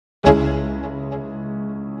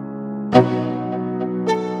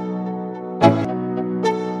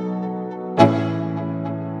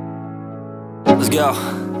Yo,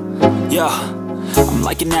 yo, I'm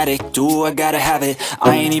like an addict, do I gotta have it.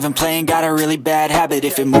 I ain't even playing, got a really bad habit.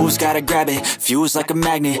 If it moves, gotta grab it, fuse like a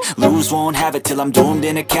magnet. Lose, won't have it till I'm doomed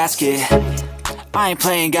in a casket. I ain't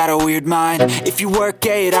playing, got a weird mind. If you work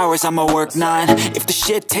 8 hours, I'ma work 9. If the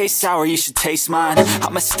shit tastes sour, you should taste mine.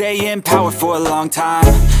 I'ma stay in power for a long time.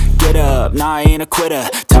 Get up, nah, I ain't a quitter.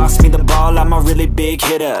 Toss me the ball, I'm a really big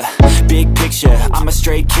hitter. Big picture, I'm a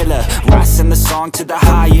straight killer. Rising the song to the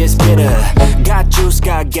highest bidder. Got juice,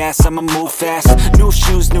 got gas, I'ma move fast. New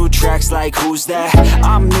shoes, new tracks, like who's that?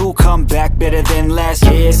 I'm new, come back, better than last.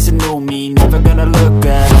 Yeah, it's a new me, never gonna look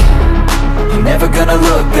back. Never gonna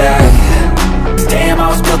look back. Damn, I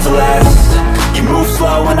was built to last. You move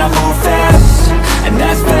slow and I move fast, and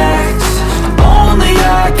that's facts. Only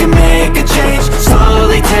I can make a change.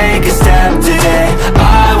 Slowly take